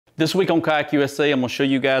This week on Kayak USA, I'm going to show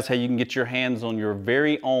you guys how you can get your hands on your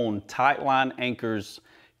very own Tightline Anchors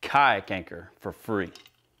kayak anchor for free.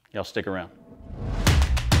 Y'all stick around.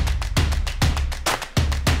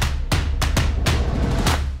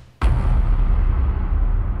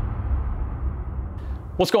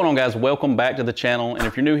 What's going on, guys? Welcome back to the channel. And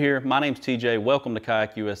if you're new here, my name's TJ. Welcome to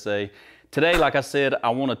Kayak USA. Today, like I said,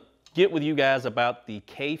 I want to get with you guys about the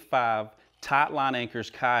K5 Tightline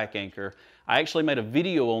Anchors kayak anchor. I actually made a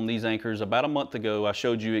video on these anchors about a month ago. I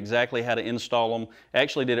showed you exactly how to install them. I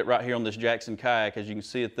actually did it right here on this Jackson kayak, as you can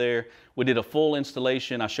see it there. We did a full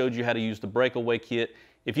installation. I showed you how to use the breakaway kit.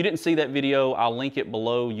 If you didn't see that video, I'll link it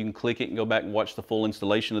below. You can click it and go back and watch the full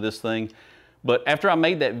installation of this thing. But after I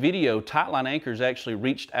made that video, Tightline Anchors actually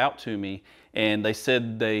reached out to me and they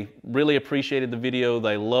said they really appreciated the video.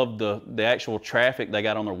 They loved the actual traffic they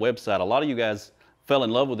got on their website. A lot of you guys fell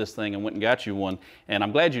in love with this thing and went and got you one, and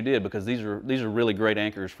I'm glad you did, because these are really great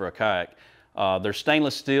anchors for a kayak. They're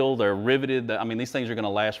stainless steel, they're riveted. I mean, these things are going to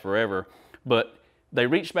last forever. But they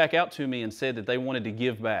reached back out to me and said that they wanted to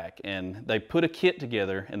give back, and they put a kit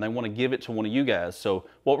together and they want to give it to one of you guys. So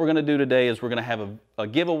what we're going to do today is we're going to have a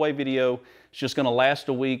giveaway video. It's just going to last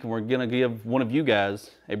a week, and we're going to give one of you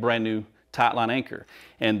guys a brand new Tightline anchor.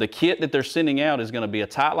 And the kit that they're sending out is going to be a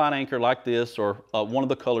Tightline anchor like this, or one of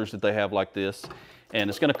the colors that they have like this. And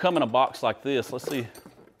it's going to come in a box like this. Let's see.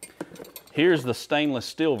 Here's the stainless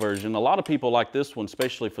steel version. A lot of people like this one,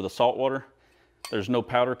 especially for the saltwater. There's no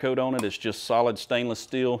powder coat on it. It's just solid stainless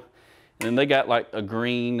steel. And then they got like a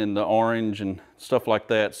green and the orange and stuff like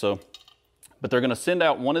that. So, but they're going to send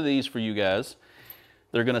out one of these for you guys.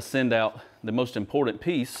 They're going to send out the most important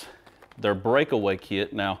piece, their breakaway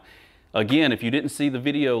kit. Now, again, if you didn't see the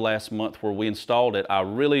video last month where we installed it, I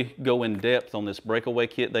really go in depth on this breakaway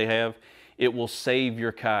kit they have. It will save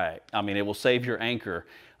your kayak. I mean, it will save your anchor.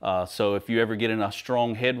 So if you ever get in a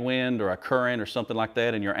strong headwind or a current or something like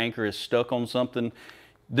that and your anchor is stuck on something,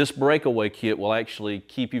 this breakaway kit will actually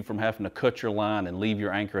keep you from having to cut your line and leave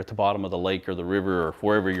your anchor at the bottom of the lake or the river or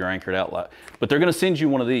wherever you're anchored out like. But they're going to send you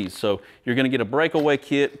one of these. So you're going to get a breakaway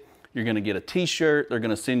kit. You're going to get a t-shirt. They're going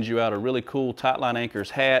to send you out a really cool Tightline Anchors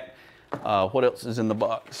hat. What else is in the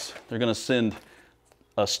box? They're going to send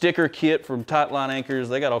a sticker kit from Tightline Anchors.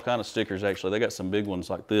 They got all kinds of stickers, actually. They got some big ones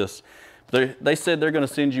like this. They said they're going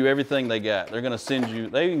to send you everything they got. They're going to send you,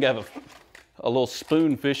 they even got a little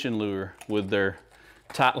spoon fishing lure with their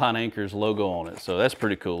Tightline Anchors logo on it. So that's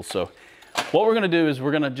pretty cool. So what we're going to do is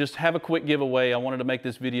we're going to just have a quick giveaway. I wanted to make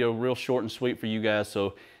this video real short and sweet for you guys,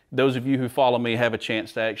 so those of you who follow me have a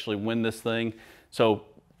chance to actually win this thing. So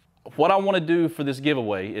what I want to do for this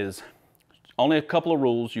giveaway is only a couple of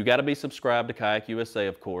rules. You got to be subscribed to Kayak USA,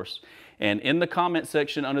 of course. And in the comment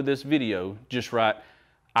section under this video, just write,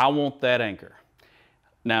 "I want that anchor."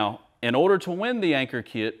 Now, in order to win the anchor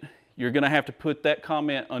kit, you're going to have to put that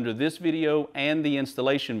comment under this video and the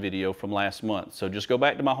installation video from last month. So just go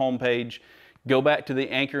back to my homepage, go back to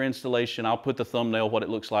the anchor installation. I'll put the thumbnail, what it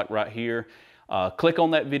looks like right here. Click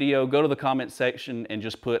on that video, go to the comment section, and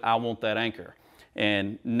just put, "I want that anchor."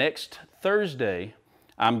 And next Thursday,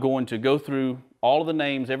 I'm going to go through all of the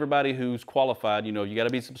names, everybody who's qualified. You know, you got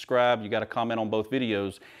to be subscribed, you got to comment on both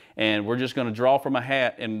videos, and we're just going to draw from a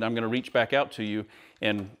hat, and I'm going to reach back out to you,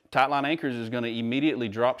 and Tightline Anchors is going to immediately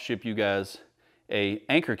drop ship you guys a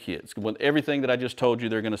anchor kit. With everything that I just told you,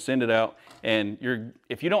 they're going to send it out, and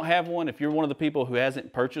if you don't have one, if you're one of the people who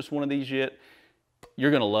hasn't purchased one of these yet,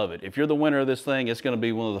 you're going to love it. If you're the winner of this thing, it's going to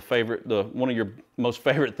be one of your most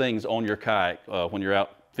favorite things on your kayak when you're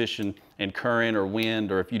out fishing in current or wind,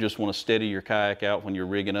 or if you just want to steady your kayak out when you're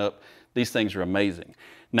rigging up. These things are amazing.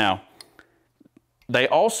 Now, they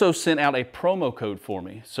also sent out a promo code for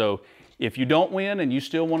me. So if you don't win and you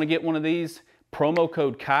still want to get one of these, promo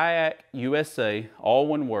code Kayak USA, all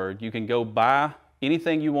one word. You can go buy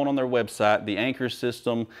anything you want on their website, the anchor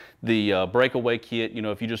system, the breakaway kit. You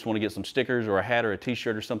know, if you just want to get some stickers or a hat or a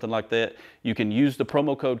t-shirt or something like that, you can use the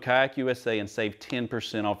promo code Kayak USA and save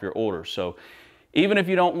 10% off your order. So even if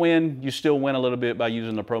you don't win, you still win a little bit by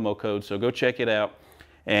using the promo code. So go check it out.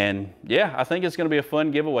 And yeah, I think it's going to be a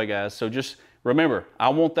fun giveaway, guys. So just remember, "I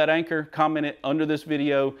want that anchor." Comment it under this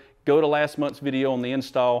video. Go to last month's video on the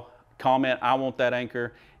install. Comment, "I want that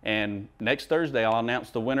anchor." And next Thursday, I'll announce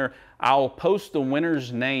the winner. I'll post the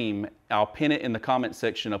winner's name. I'll pin it in the comment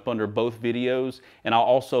section up under both videos. And I'll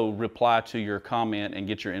also reply to your comment and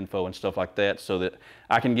get your info and stuff like that, so that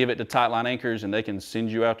I can give it to Tightline Anchors and they can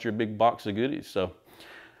send you out your big box of goodies. So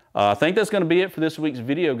I think that's going to be it for this week's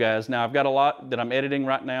video, guys. Now, I've got a lot that I'm editing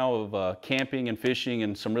right now of camping and fishing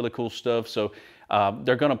and some really cool stuff. So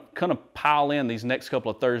They're gonna kind of pile in these next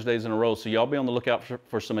couple of Thursdays in a row. So y'all be on the lookout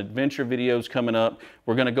for some adventure videos coming up.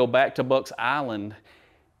 We're gonna go back to Bucks Island.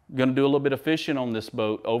 Gonna do a little bit of fishing on this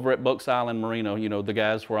boat over at Bucks Island Marina, you know, the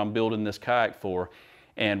guys where I'm building this kayak for.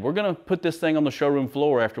 And we're gonna put this thing on the showroom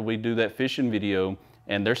floor after we do that fishing video,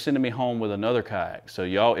 and they're sending me home with another kayak. So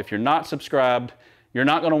y'all, if you're not subscribed, you're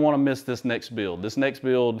not gonna wanna miss this next build. This next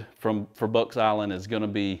build for Bucks Island is gonna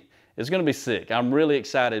be sick. I'm really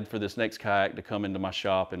excited for this next kayak to come into my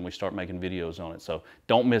shop and we start making videos on it. So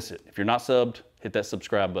don't miss it. If you're not subbed, hit that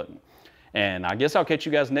subscribe button. And I guess I'll catch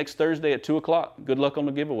you guys next Thursday at 2 o'clock. Good luck on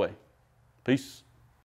the giveaway. Peace.